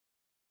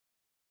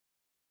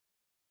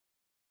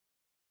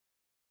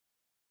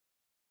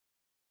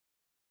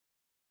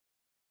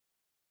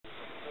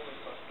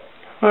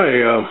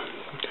Hi,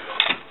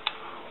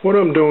 what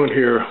I'm doing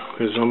here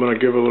is I'm going to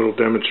give a little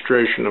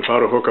demonstration of how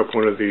to hook up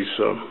one of these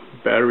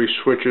battery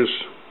switches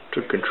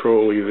to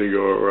control either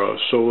your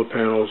solar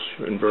panels,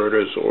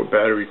 inverters, or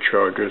battery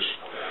chargers.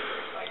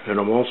 And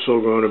I'm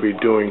also going to be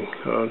doing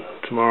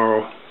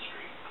tomorrow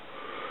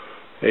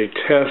a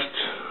test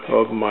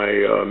of my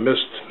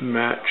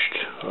mismatched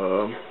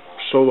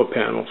solar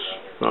panels.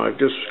 Now, I've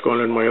just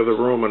gone in my other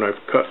room and I've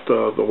cut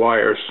the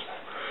wires.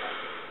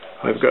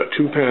 I've got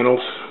two panels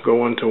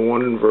going to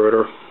one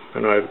inverter,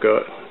 and I've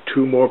got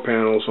two more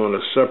panels on a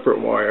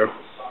separate wire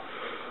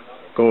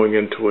going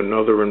into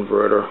another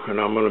inverter, and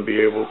I'm going to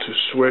be able to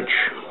switch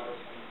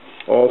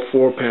all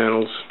four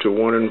panels to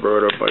one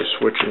inverter by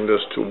switching this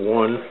to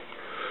one.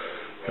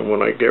 And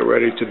when I get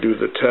ready to do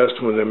the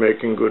test when they're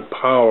making good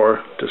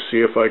power, to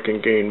see if I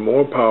can gain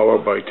more power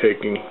by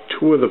taking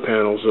two of the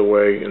panels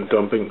away and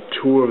dumping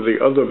two of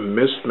the other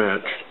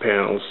mismatched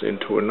panels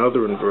into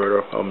another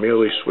inverter, I'll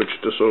merely switch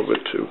this over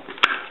to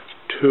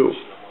 2.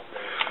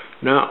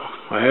 Now,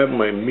 I have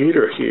my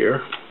meter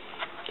here,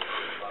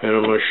 and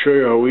I'm going to show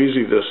you how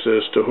easy this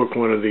is to hook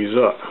one of these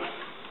up.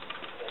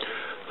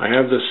 I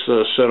have this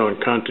set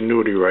on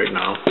continuity right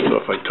now, so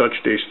if I touch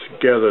these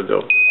together,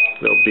 they'll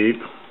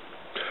beep.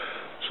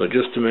 So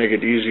just to make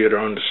it easier to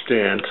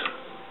understand,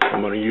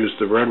 I'm going to use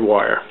the red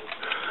wire.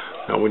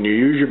 Now when you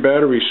use your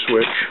battery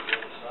switch,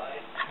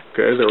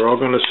 okay, they're all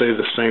going to say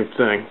the same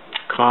thing,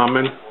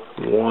 common,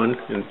 1,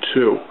 and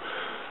 2.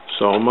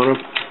 So I'm going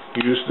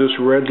to use this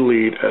red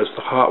lead as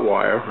the hot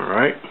wire,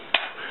 alright?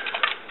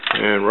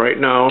 And right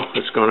now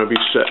it's going to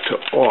be set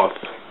to off.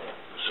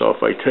 So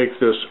if I take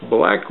this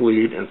black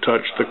lead and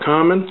touch the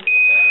common,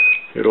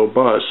 it'll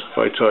buzz. If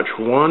I touch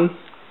 1,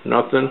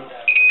 nothing.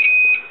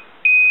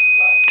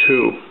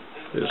 2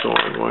 is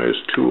on. Why is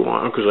 2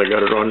 on? Because I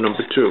got it on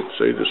number 2.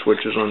 See, the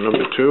switch is on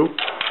number 2.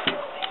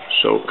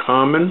 So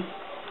common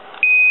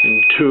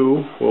and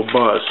 2 will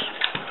buzz.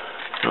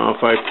 Now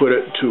if I put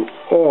it to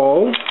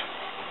all,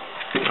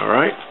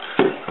 alright,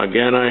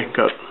 again I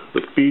got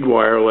the feed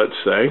wire, let's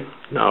say.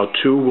 Now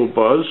 2 will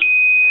buzz,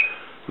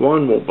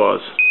 1 will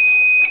buzz.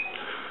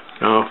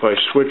 Now if I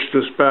switch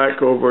this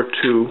back over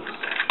to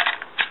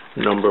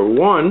number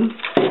 1,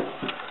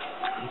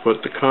 put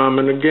the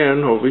common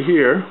again over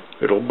here,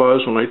 it'll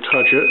buzz when I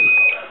touch it.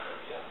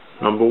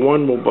 Number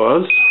 1 will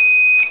buzz,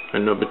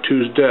 and number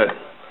 2 is dead.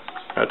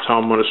 That's how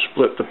I'm going to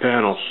split the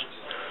panels.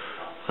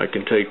 I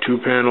can take two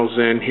panels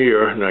in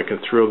here, and I can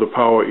throw the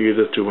power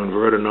either to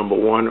inverter number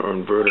 1 or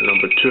inverter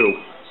number 2.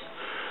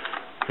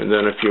 And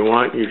then if you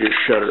want, you just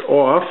shut it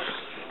off.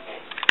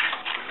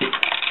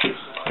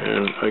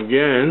 And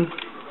again,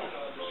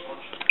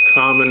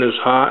 common is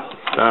hot,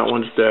 that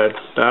one's dead,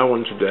 that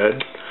one's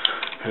dead.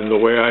 And the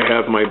way I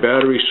have my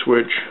battery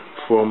switch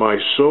for my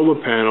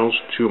solar panels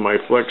to my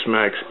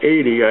FlexMax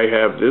 80, I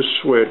have this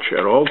switch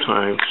at all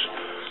times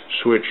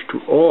switched to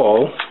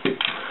all,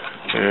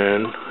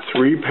 and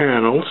 3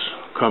 panels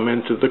come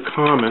into the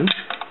common,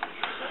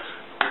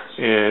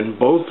 and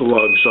both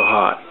lugs are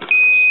hot.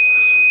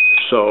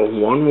 So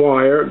one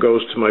wire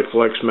goes to my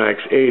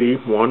FlexMax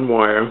 80, one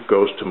wire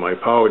goes to my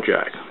power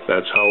jack.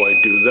 That's how I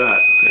do that.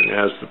 And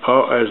as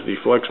the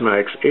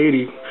FlexMax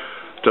 80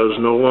 does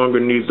no longer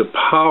need the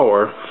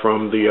power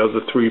from the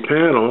other 3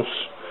 panels,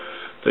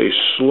 they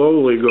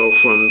slowly go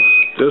from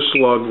this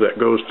lug that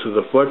goes to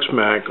the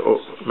FlexMax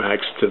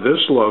to this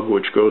lug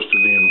which goes to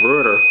the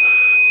inverter,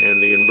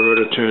 and the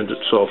inverter turns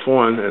itself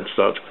on and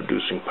starts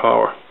producing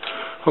power.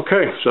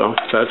 Okay, so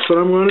that's what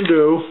I'm going to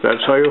do.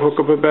 That's how you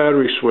hook up a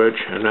battery switch,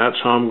 and that's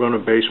how I'm going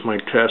to base my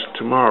test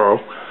tomorrow.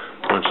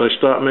 Once I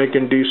start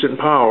making decent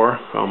power,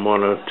 I'm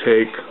going to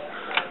take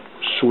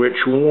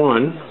switch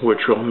 1,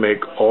 which will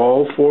make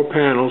all 4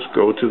 panels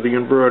go to the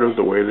inverter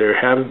the way they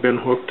have been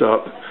hooked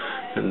up,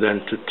 and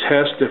then to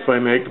test if I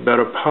make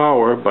better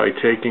power by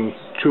taking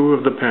 2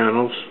 of the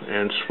panels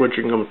and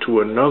switching them to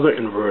another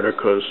inverter,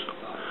 because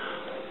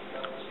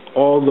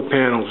all the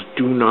panels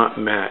do not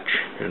match.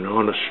 And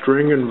on a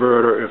string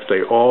inverter, if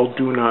they all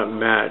do not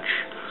match,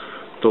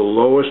 the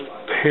lowest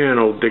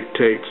panel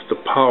dictates the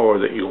power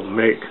that you'll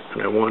make.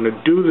 And I want to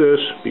do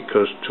this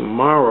because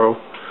tomorrow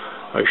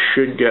I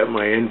should get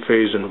my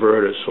in-phase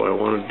inverters, so I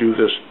want to do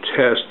this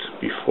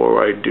test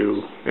before I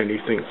do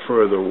anything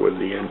further with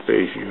the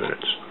in-phase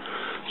units.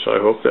 So I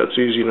hope that's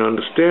easy to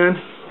understand.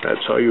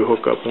 That's how you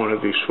hook up one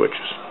of these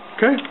switches.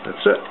 Okay,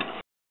 that's it.